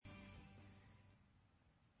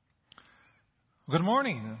Good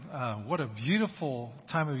morning. What a beautiful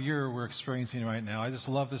time of year we're experiencing right now. I just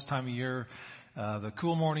love this time of year. The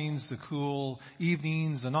cool mornings, the cool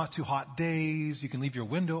evenings, the not too hot days. You can leave your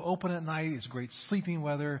window open at night. It's great sleeping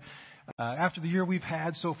weather. After the year we've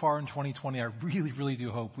had so far in 2020, I really do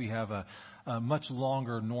hope we have a much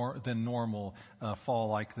longer than normal fall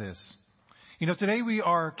like this. You know, today we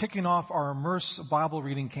are kicking off our Immerse Bible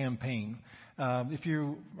reading campaign. If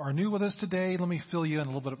you are new with us today, let me fill you in a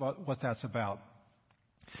little bit about what that's about.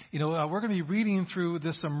 You know, we're going to be reading through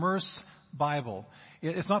this Immerse Bible.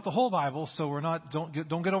 It's not the whole Bible, so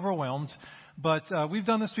don't get overwhelmed. But we've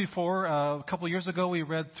done this before. A couple of years ago, we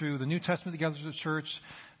read through the New Testament together as a church.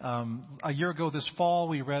 A year ago this fall,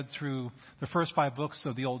 we read through the first 5 books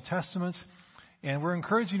of the Old Testament. And we're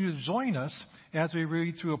encouraging you to join us as we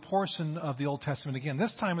read through a portion of the Old Testament again.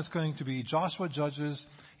 This time it's going to be Joshua, Judges,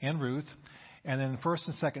 and Ruth, and then 1st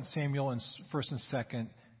and 2nd Samuel and 1st and 2nd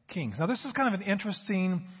Kings. Now, this is kind of an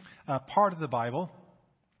interesting part of the Bible.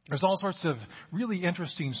 There's all sorts of really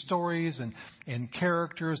interesting stories and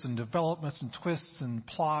characters and developments and twists and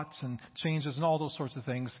plots and changes and all those sorts of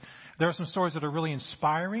things. There are some stories that are really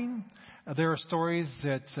inspiring. There are stories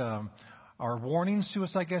that are warnings to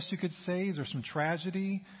us, I guess you could say. There's some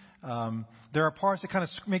tragedy. There are parts that kind of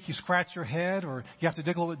make you scratch your head, or you have to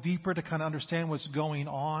dig a little bit deeper to kind of understand what's going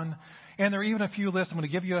on. And there are even a few lists. I'm going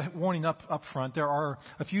to give you a warning up front. There are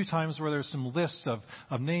a few times where there's some lists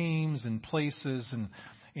of names and places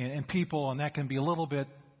and people, and that can be a little bit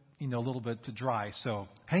dry. So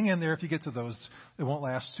hang in there if you get to those. It won't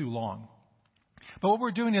last too long. But what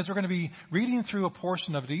we're doing is we're going to be reading through a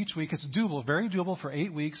portion of it each week. It's doable, very doable for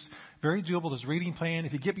 8 weeks. Very doable. This reading plan.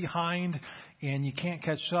 If you get behind and you can't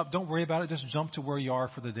catch up, don't worry about it. Just jump to where you are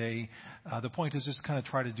for the day. The point is just kind of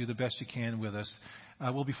try to do the best you can with us.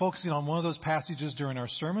 We'll be focusing on one of those passages during our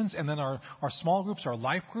sermons, and then our small groups, our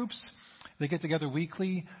life groups. They get together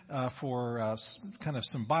weekly for kind of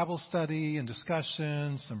some Bible study and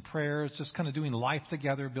discussion, some prayers, just kind of doing life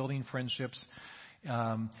together, building friendships.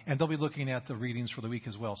 And they'll be looking at the readings for the week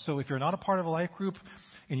as well. So if you're not a part of a life group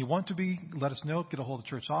and you want to be, let us know. Get a hold of the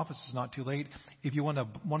church office. It's not too late. If you want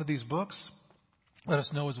one of these books, let us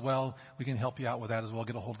know as well. We can help you out with that as well.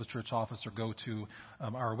 Get a hold of the church office or go to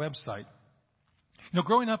our website. You know,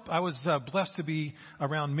 growing up, I was blessed to be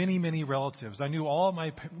around many relatives. I knew all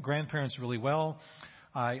my grandparents really well.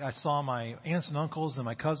 I saw my aunts and uncles and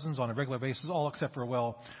my cousins on a regular basis, all except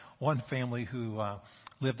for, one family who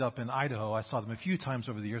lived up in Idaho. I saw them a few times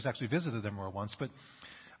over the years, actually visited them once. But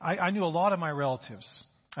I knew a lot of my relatives.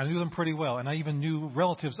 I knew them pretty well, and I even knew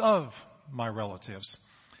relatives of my relatives.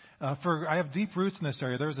 I have deep roots in this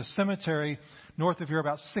area. There's a cemetery north of here,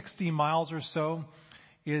 about 60 miles or so.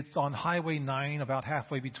 It's on Highway 9, about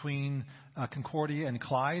halfway between Concordia and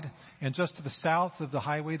Clyde. And just to the south of the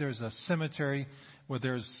highway, there's a cemetery where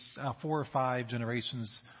there's 4 or 5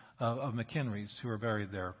 generations of McHenrys who are buried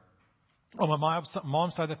there. On my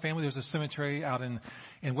mom's side of the family, there's a cemetery out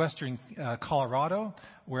in western Colorado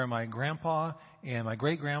where my grandpa and my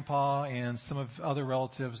great-grandpa and some of other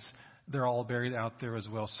relatives, they're all buried out there as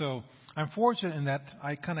well. So I'm fortunate in that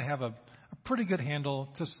I kind of have a pretty good handle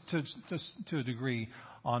to a degree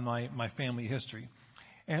on my family history.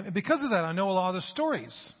 And because of that, I know a lot of the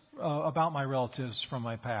stories about my relatives from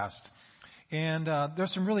my past. And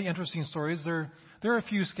there's some really interesting stories. There are a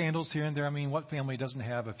few scandals here and there. I mean, what family doesn't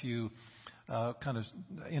have a few kind of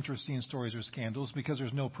interesting stories or scandals? Because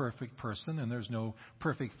there's no perfect person and there's no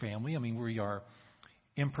perfect family. I mean, we are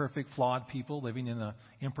imperfect, flawed people living in an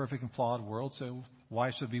imperfect and flawed world. So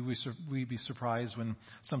why should we be surprised when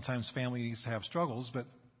sometimes families have struggles? But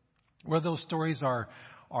whether those stories are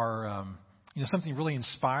something really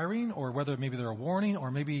inspiring, or whether maybe they're a warning,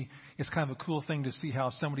 or maybe it's kind of a cool thing to see how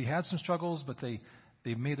somebody had some struggles, but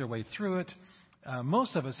they made their way through it.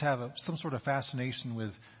 Most of us have some sort of fascination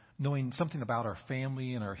with knowing something about our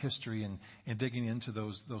family and our history and digging into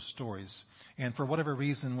those stories. And for whatever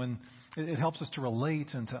reason, when it helps us to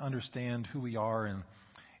relate and to understand who we are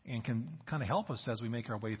and can kind of help us as we make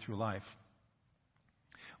our way through life.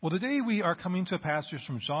 Well, today we are coming to a passage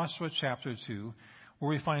from Joshua chapter 2, where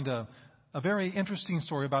we find a very interesting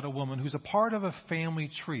story about a woman who's a part of a family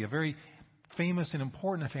tree, a very famous and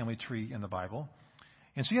important family tree in the Bible.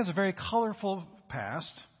 And she has a very colorful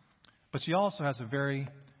past, but she also has a very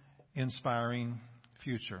inspiring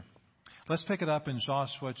future. Let's pick it up in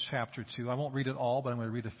Joshua chapter 2. I won't read it all, but I'm going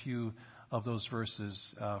to read a few of those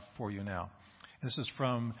verses for you now. This is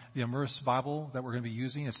from the Immerse Bible that we're going to be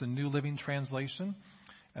using. It's the New Living Translation,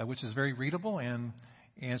 which is very readable, and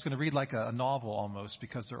it's going to read like a novel almost,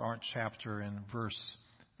 because there aren't chapter and verse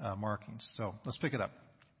markings. So let's pick it up.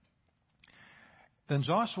 Then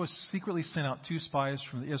Joshua secretly sent out 2 spies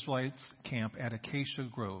from the Israelites' camp at Acacia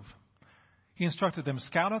Grove. He instructed them,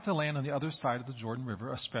 "Scout out the land on the other side of the Jordan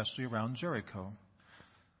River, especially around Jericho."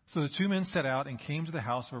 So the 2 men set out and came to the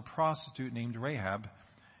house of a prostitute named Rahab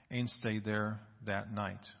and stayed there that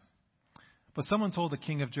night. But someone told the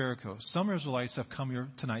king of Jericho, "Some Israelites have come here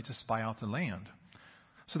tonight to spy out the land."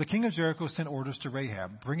 So the king of Jericho sent orders to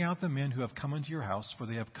Rahab, "Bring out the men who have come into your house, for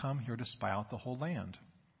they have come here to spy out the whole land."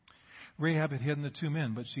 Rahab had hidden the 2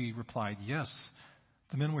 men, but she replied, "Yes,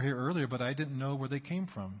 the men were here earlier, but I didn't know where they came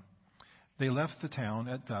from. They left the town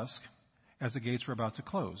at dusk as the gates were about to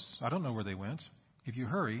close. I don't know where they went. If you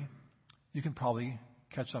hurry, you can probably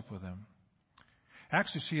catch up with them."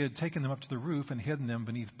 Actually, she had taken them up to the roof and hidden them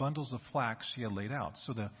beneath bundles of flax she had laid out.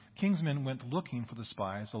 So the king's men went looking for the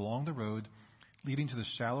spies along the road leading to the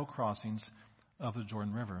shallow crossings of the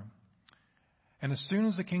Jordan River. And as soon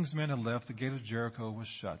as the king's men had left, the gate of Jericho was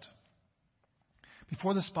shut.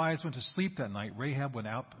 Before the spies went to sleep that night, Rahab went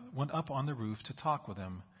up on the roof to talk with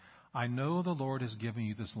them. "I know the Lord has given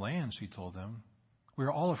you this land," she told them. "We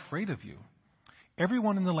are all afraid of you.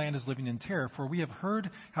 Everyone in the land is living in terror, for we have heard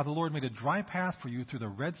how the Lord made a dry path for you through the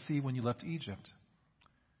Red Sea when you left Egypt.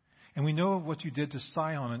 And we know what you did to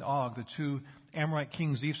Sihon and Og, the 2 Amorite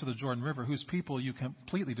kings east of the Jordan River, whose people you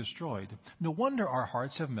completely destroyed. No wonder our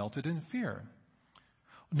hearts have melted in fear.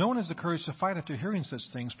 No one has the courage to fight after hearing such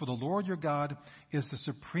things, for the Lord your God is the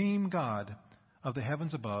supreme God of the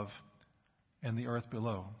heavens above and the earth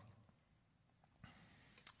below."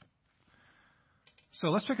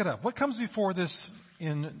 So let's pick it up. What comes before this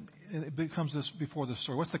before this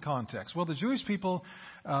story? What's the context? Well, the Jewish people,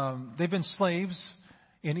 they've been slaves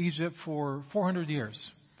in Egypt for 400 years.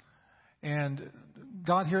 And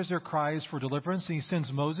God hears their cries for deliverance, and He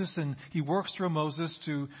sends Moses, and He works through Moses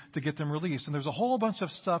to get them released. And there's a whole bunch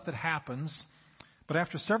of stuff that happens. But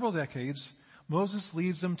after several decades, Moses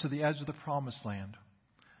leads them to the edge of the Promised Land.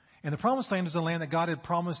 And the Promised Land is a land that God had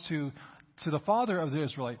promised to the father of the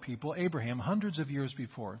Israelite people, Abraham, hundreds of years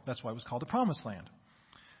before. That's why it was called the Promised Land.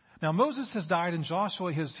 Now, Moses has died, and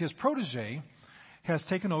Joshua, his protege, has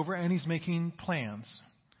taken over, and he's making plans.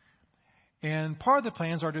 And part of the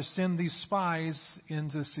plans are to send these spies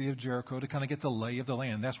into the city of Jericho to kind of get the lay of the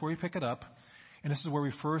land. That's where we pick it up. And this is where we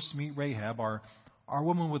first meet Rahab, our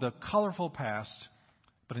woman with a colorful past,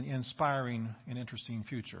 but an inspiring and interesting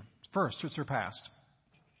future. First, it's her past.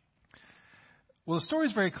 Well, the story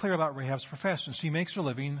is very clear about Rahab's profession. She makes her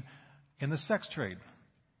living in the sex trade.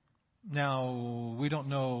 Now, we don't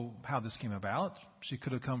know how this came about. She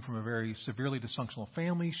could have come from a very severely dysfunctional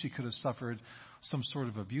family. She could have suffered some sort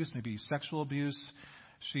of abuse, maybe sexual abuse.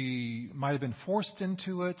 She might have been forced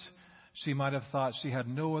into it. She might have thought she had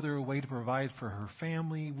no other way to provide for her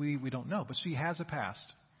family. We don't know. But she has a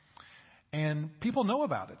past. And people know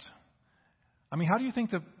about it. I mean, how do you think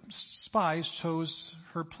the spies chose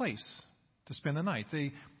her place to spend the night?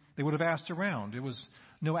 They would have asked around. It was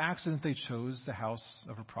no accident they chose the house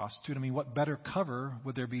of a prostitute. I mean, what better cover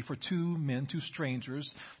would there be for 2 men, 2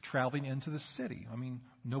 strangers, traveling into the city? I mean,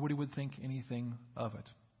 nobody would think anything of it.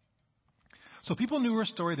 So people knew her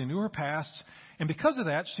story. They knew her past. And because of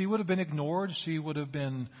that, she would have been ignored. She would have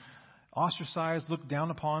been ostracized, looked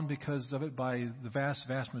down upon because of it by the vast,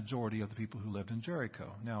 vast majority of the people who lived in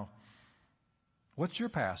Jericho. Now, what's your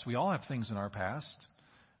past? We all have things in our past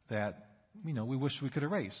that we wish we could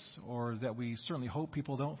erase, or that we certainly hope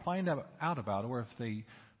people don't find out about, or if they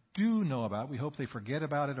do know about it, we hope they forget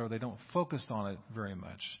about it, or they don't focus on it very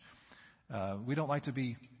much. We don't like to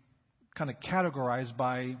be kind of categorized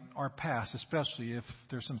by our past, especially if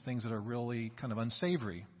there's some things that are really kind of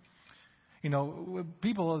unsavory.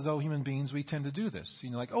 People, as though human beings, we tend to do this.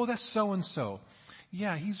 Like, oh, that's so-and-so.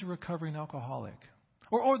 Yeah, he's a recovering alcoholic.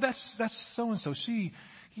 Or that's so-and-so.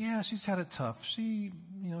 She's had it tough. She's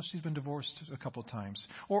been divorced a couple of times.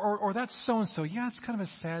 Or that's so-and-so. Yeah, it's kind of a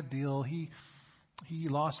sad deal. He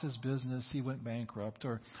lost his business. He went bankrupt.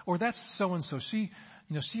 Or that's so-and-so. She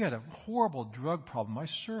had a horrible drug problem. I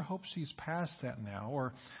sure hope she's past that now.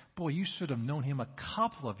 Or, boy, you should have known him a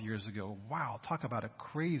couple of years ago. Wow, talk about a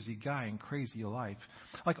crazy guy and crazy life.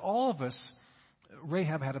 Like all of us,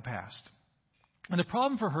 Rahab had a past. And the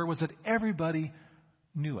problem for her was that everybody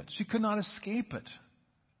knew it. She could not escape it.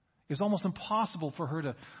 It was almost impossible for her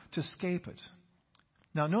to escape it.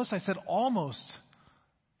 Now, notice I said almost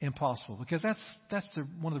impossible, because that's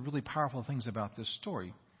one of the really powerful things about this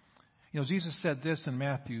story. Jesus said this in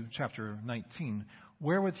Matthew chapter 19,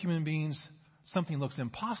 "Where with human beings something looks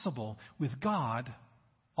impossible, with God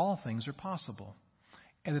all things are possible."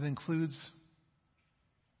 And it includes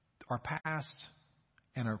our past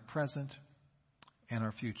and our present and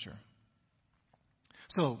our future.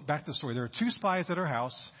 So back to the story. There are 2 spies at her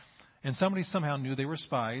house, and somebody somehow knew they were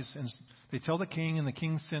spies, and they tell the king, and the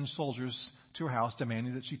king sends soldiers to her house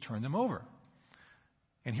demanding that she turn them over.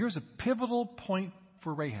 And here's a pivotal point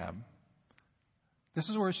for Rahab. This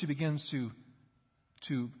is where she begins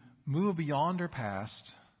to move beyond her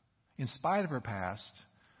past, in spite of her past,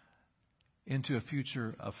 into a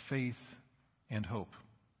future of faith and hope.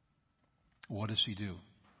 What does she do?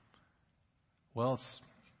 Well, it's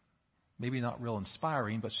maybe not real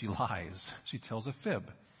inspiring, but she lies. She tells a fib.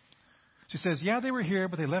 She says, yeah, they were here,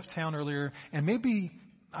 but they left town earlier. And maybe,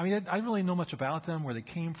 I don't really know much about them, where they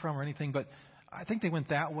came from or anything, but I think they went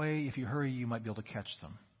that way. If you hurry, you might be able to catch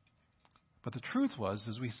them. But the truth was,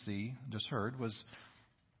 as we just heard, was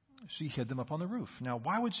she hid them up on the roof. Now,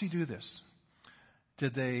 why would she do this?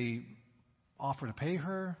 Did they offer to pay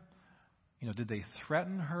her? Did they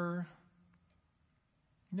threaten her?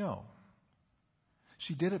 No.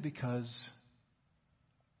 She did it because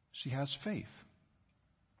she has faith.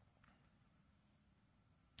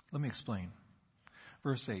 Let me explain.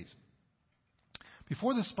 Verse 8.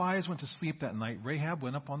 Before the spies went to sleep that night, Rahab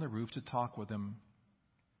went up on the roof to talk with them.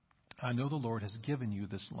 I know the Lord has given you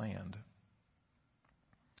this land.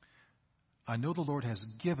 I know the Lord has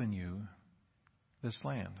given you this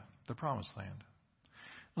land, the promised land.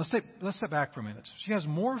 Let's step back for a minute. She has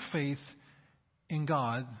more faith in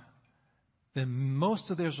God than most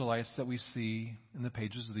of the Israelites that we see in the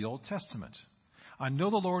pages of the Old Testament. I know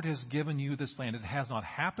the Lord has given you this land. It has not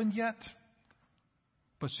happened yet,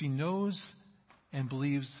 but she knows and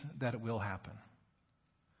believes that it will happen.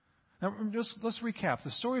 Now, let's recap.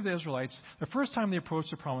 The story of the Israelites, the first time they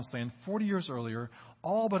approached the promised land, 40 years earlier,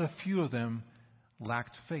 all but a few of them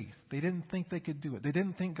lacked faith. They didn't think they could do it. They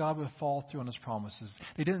didn't think God would follow through on His promises.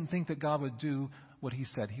 They didn't think that God would do what He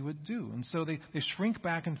said He would do. And so they shrink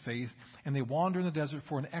back in faith, and they wander in the desert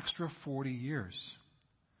for an extra 40 years.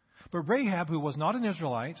 But Rahab, who was not an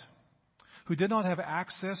Israelite, who did not have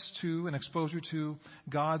access to and exposure to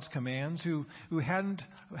God's commands, who hadn't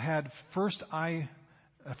had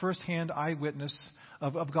first-hand eyewitness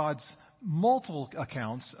of God's multiple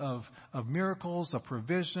accounts of miracles, of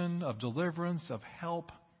provision, of deliverance, of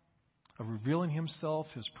help, of revealing Himself,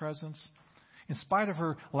 His presence. In spite of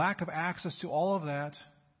her lack of access to all of that,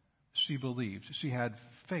 she believed. She had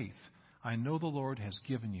faith. I know the Lord has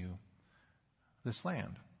given you this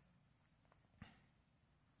land.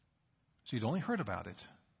 She'd only heard about it,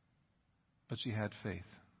 but she had faith.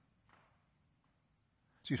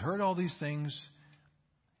 She'd heard all these things,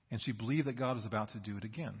 and she believed that God was about to do it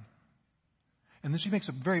again. And then she makes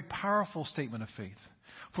a very powerful statement of faith.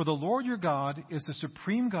 For the Lord your God is the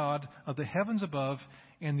supreme God of the heavens above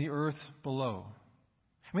and the earth below.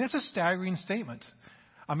 That's a staggering statement.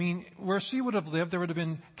 Where she would have lived, there would have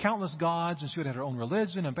been countless gods, and she would have had her own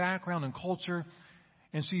religion and background and culture.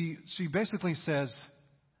 And she basically says,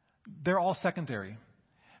 they're all secondary.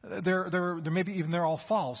 They're all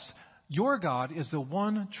false. Your God is the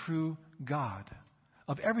one true God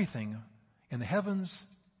of everything in the heavens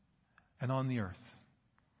and on the earth.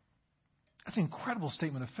 That's an incredible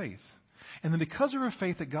statement of faith. And then because of her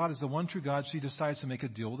faith that God is the one true God, she decides to make a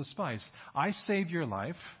deal with the spies. I save your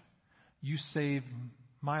life, you save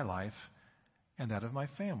my life, and that of my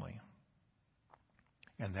family.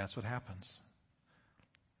 And that's what happens.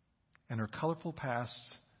 And her colorful past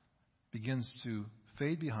begins to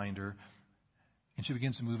fade behind her, and she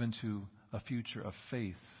begins to move into a future of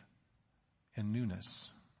faith and newness.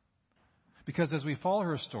 Because as we follow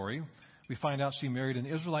her story, we find out she married an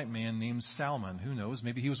Israelite man named Salmon. Who knows?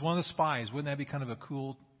 Maybe he was one of the spies. Wouldn't that be kind of a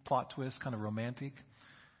cool plot twist, kind of romantic?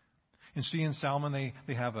 And she and Salmon,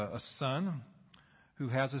 they have a son who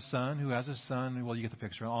has a son who has a son. Well, you get the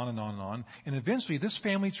picture. On and on and on. And eventually, this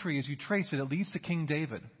family tree, as you trace it, it leads to King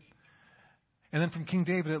David. And then from King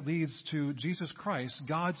David, it leads to Jesus Christ,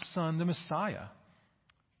 God's Son, the Messiah.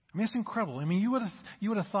 It's incredible. You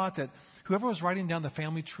would have thought that whoever was writing down the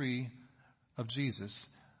family tree of Jesus,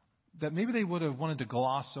 that maybe they would have wanted to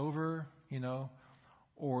gloss over,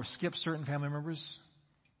 or skip certain family members,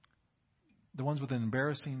 the ones with an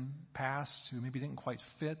embarrassing past who maybe didn't quite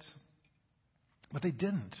fit. But they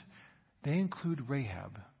didn't. They include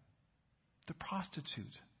Rahab, the prostitute,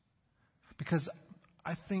 because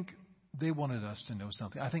I think they wanted us to know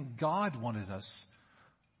something. I think God wanted us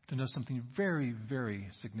to know something very, very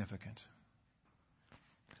significant.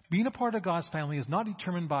 Being a part of God's family is not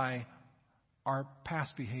determined by our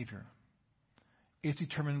past behavior. It's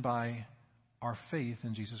determined by our faith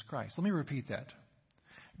in Jesus Christ. Let me repeat that.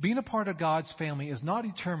 Being a part of God's family is not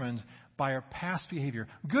determined by our past behavior,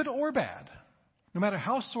 good or bad, no matter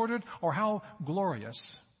how sordid or how glorious.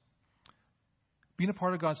 Being a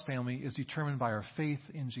part of God's family is determined by our faith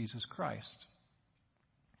in Jesus Christ.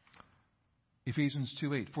 Ephesians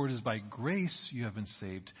 2:8, for it is by grace you have been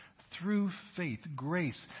saved, through faith.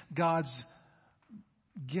 Grace, God's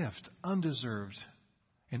gift, undeserved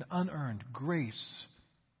and unearned grace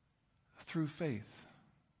through faith.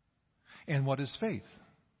 And what is faith?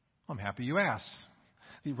 I'm happy you asked.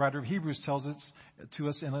 The writer of Hebrews tells it to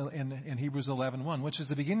us in Hebrews 11:1, which is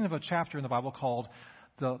the beginning of a chapter in the Bible called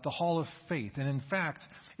the Hall of Faith. And in fact,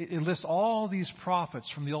 it lists all these prophets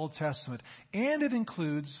from the Old Testament, and it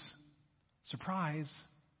includes, surprise,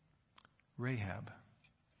 Rahab.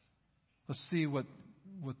 Let's see what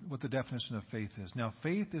the definition of faith is. Now,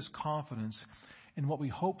 faith is confidence in what we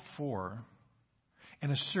hope for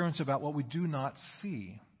and assurance about what we do not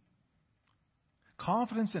see.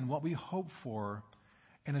 Confidence in what we hope for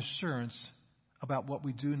and assurance about what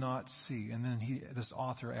we do not see. And then this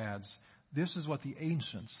author adds, this is what the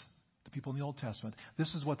ancients, the people in the Old Testament,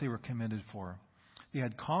 this is what they were commended for. They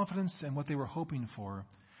had confidence in what they were hoping for,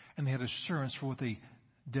 and they had assurance for what they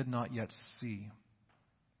did not yet see.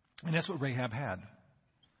 And that's what Rahab had.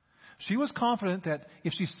 She was confident that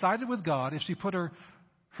if she sided with God, if she put her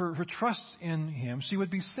trust in Him, she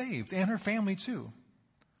would be saved, and her family too.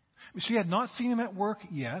 She had not seen Him at work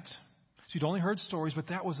yet. She'd only heard stories, but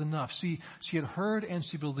that was enough. She had heard and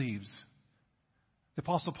she believes. The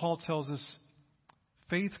Apostle Paul tells us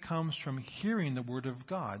faith comes from hearing the Word of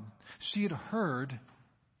God. She had heard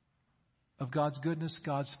of God's goodness,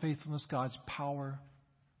 God's faithfulness, God's power,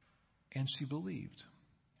 and she believed.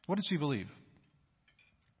 What did she believe?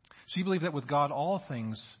 She believed that with God all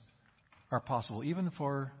things are possible, even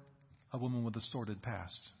for a woman with a sordid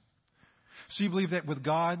past. She believed that with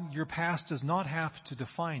God, your past does not have to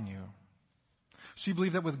define you. She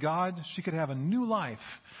believed that with God, she could have a new life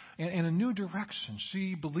and a new direction.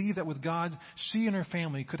 She believed that with God, she and her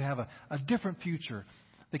family could have a different future.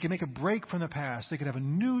 They could make a break from the past. They could have a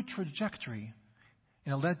new trajectory.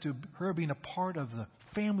 And it led to her being a part of the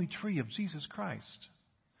family tree of Jesus Christ.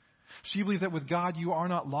 She believed that with God, you are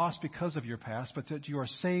not lost because of your past, but that you are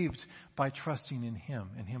saved by trusting in Him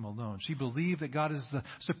and Him alone. She believed that God is the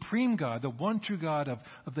supreme God, the one true God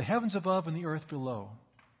of the heavens above and the earth below.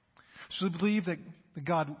 She believed that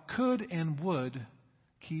God could and would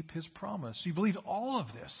keep His promise. She believed all of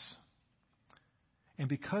this. And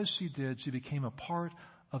because she did, she became a part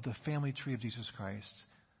of the family tree of Jesus Christ.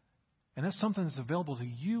 And that's something that's available to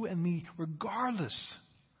you and me regardless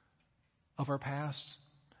of our past,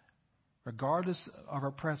 regardless of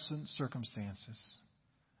our present circumstances,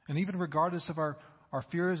 and even regardless of our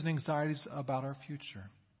fears and anxieties about our future.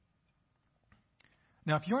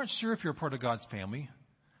 Now, if you aren't sure if you're a part of God's family,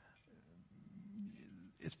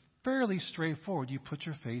 it's fairly straightforward. You put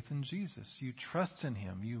your faith in Jesus. You trust in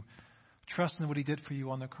Him. You trust in what He did for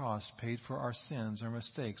you on the cross, paid for our sins, our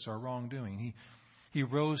mistakes, our wrongdoing. He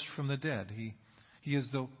rose from the dead. He is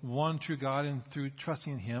the one true God, and through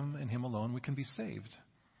trusting in Him and Him alone, we can be saved.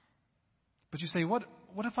 But you say, what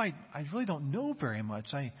if I really don't know very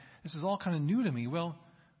much? This is all kind of new to me. Well,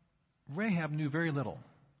 Rahab knew very little,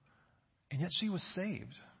 and yet she was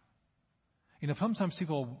saved. You know, sometimes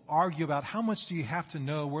people argue about how much do you have to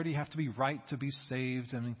know, where do you have to be right to be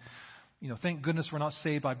saved? And, thank goodness we're not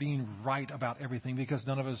saved by being right about everything, because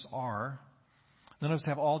none of us are. None of us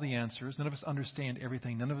have all the answers. None of us understand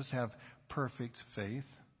everything. None of us have perfect faith.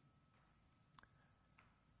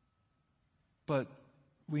 But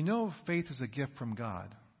we know faith is a gift from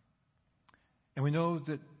God. And we know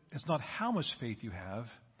that it's not how much faith you have,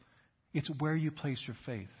 it's where you place your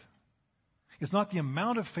faith. It's not the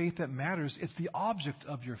amount of faith that matters, it's the object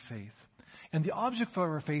of your faith. And the object of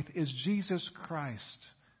our faith is Jesus Christ.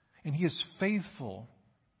 And He is faithful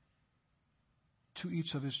to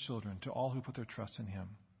each of His children, to all who put their trust in Him.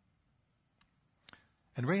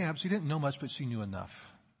 And Rahab, she didn't know much, but she knew enough.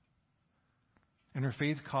 And her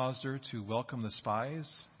faith caused her to welcome the spies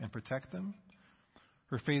and protect them.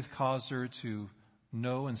 Her faith caused her to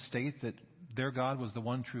know and state that their God was the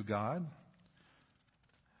one true God,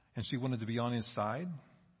 and she wanted to be on His side.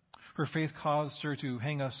 Her faith caused her to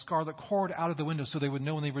hang a scarlet cord out of the window so they would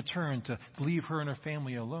know when they returned to leave her and her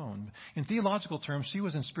family alone. In theological terms, she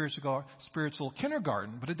was in spiritual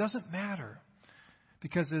kindergarten, but it doesn't matter.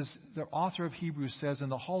 Because as the author of Hebrews says in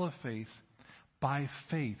the Hall of Faith, by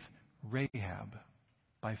faith, Rahab,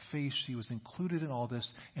 by faith she was included in all this,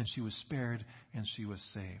 and she was spared, and she was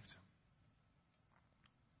saved.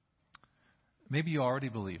 Maybe you already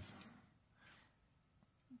believe.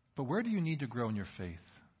 But where do you need to grow in your faith?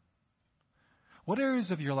 What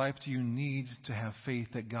areas of your life do you need to have faith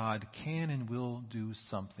that God can and will do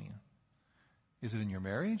something? Is it in your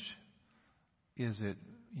marriage? Is it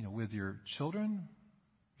with your children,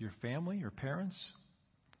 your family, your parents?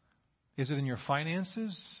 Is it in your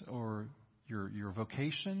finances or your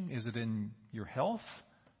vocation? Is it in your health?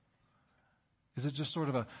 Is it just sort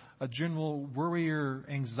of a general worry or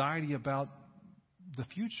anxiety about the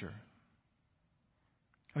future?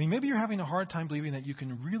 I mean, maybe you're having a hard time believing that you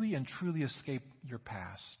can really and truly escape your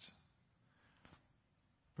past.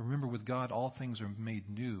 But remember, with God, all things are made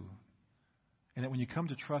new. And that when you come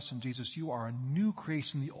to trust in Jesus, you are a new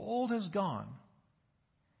creation. The old has gone,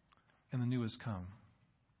 and the new has come.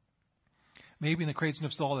 Maybe in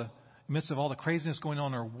the midst of all the craziness going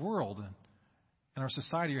on in our world and our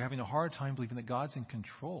society, you're having a hard time believing that God's in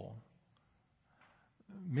control.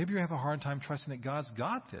 Maybe you have a hard time trusting that God's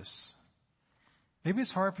got this. Maybe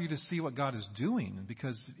it's hard for you to see what God is doing,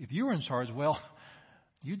 because if you were in charge, well,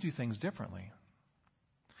 you'd do things differently.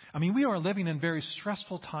 I mean, we are living in very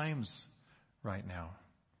stressful times right now.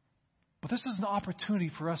 But this is an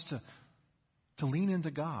opportunity for us to lean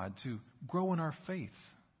into God, to grow in our faith,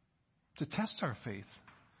 to test our faith.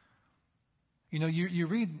 You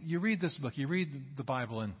read this book, you read the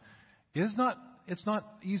Bible, and it's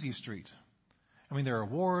not easy street. I mean, there are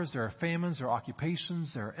wars, there are famines, there are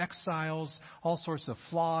occupations, there are exiles, all sorts of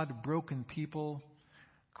flawed, broken people,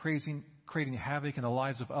 creating havoc in the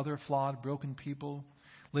lives of other flawed, broken people,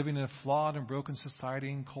 living in a flawed and broken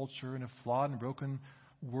society and culture, in a flawed and broken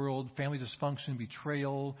world, family dysfunction,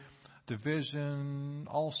 betrayal, division,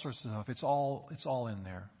 all sorts of stuff. It's all in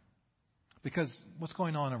there. Because what's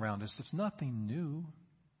going on around us, it's nothing new.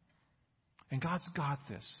 And God's got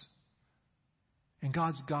this. And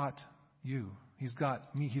God's got you. He's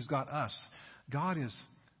got me. He's got us. God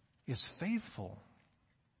is faithful.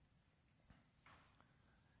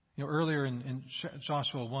 Earlier in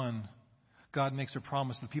Joshua 1, God makes a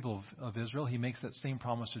promise to the people of Israel. He makes that same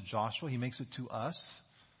promise to Joshua. He makes it to us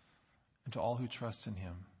and to all who trust in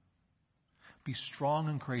Him. Be strong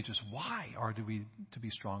and courageous. Why are we to be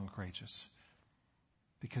strong and courageous?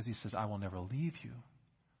 Because He says, I will never leave you,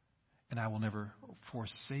 and I will never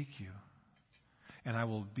forsake you, and I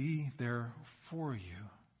will be there for you,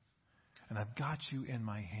 and I've got you in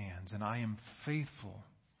my hands, and I am faithful.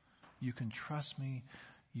 You can trust me.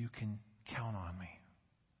 You can count on me.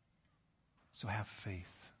 So have faith.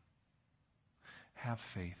 Have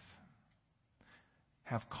faith.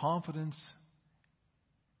 Have confidence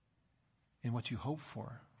in what you hope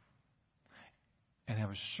for, and have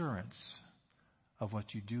assurance of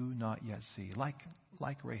what you do not yet see. Like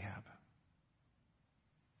Rahab.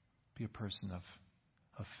 Be a person of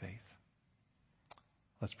faith.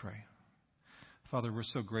 Let's pray. Father, we're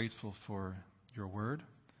so grateful for your word.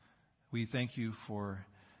 We thank you for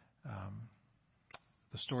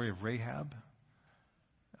the story of Rahab.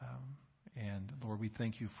 And Lord, we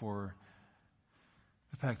thank you for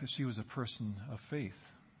the fact that she was a person of faith.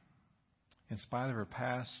 In spite of her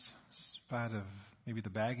past, in spite of maybe the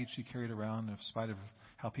baggage she carried around, in spite of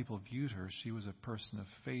how people viewed her, she was a person of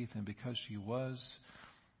faith. And because she was,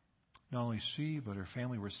 not only she, but her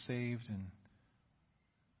family were saved,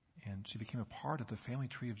 and she became a part of the family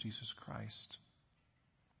tree of Jesus Christ.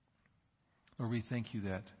 Lord, we thank you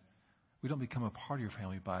that we don't become a part of your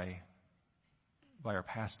family by our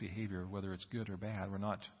past behavior, whether it's good or bad.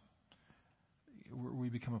 We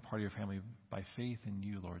become a part of your family by faith in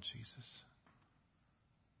you, Lord Jesus.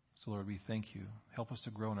 So, Lord, we thank you. Help us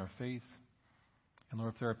to grow in our faith. And,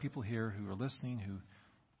 Lord, if there are people here who are listening who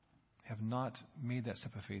have not made that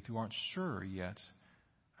step of faith, who aren't sure yet,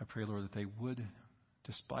 I pray, Lord, that they would,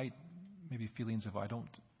 despite maybe feelings of, I don't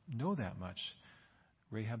know that much.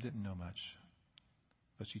 Rahab didn't know much,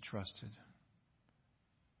 but she trusted,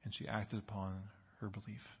 and she acted upon her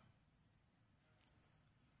belief.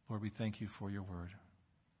 Lord, we thank you for your word,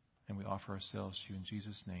 and we offer ourselves to you in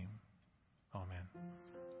Jesus' name. Amen.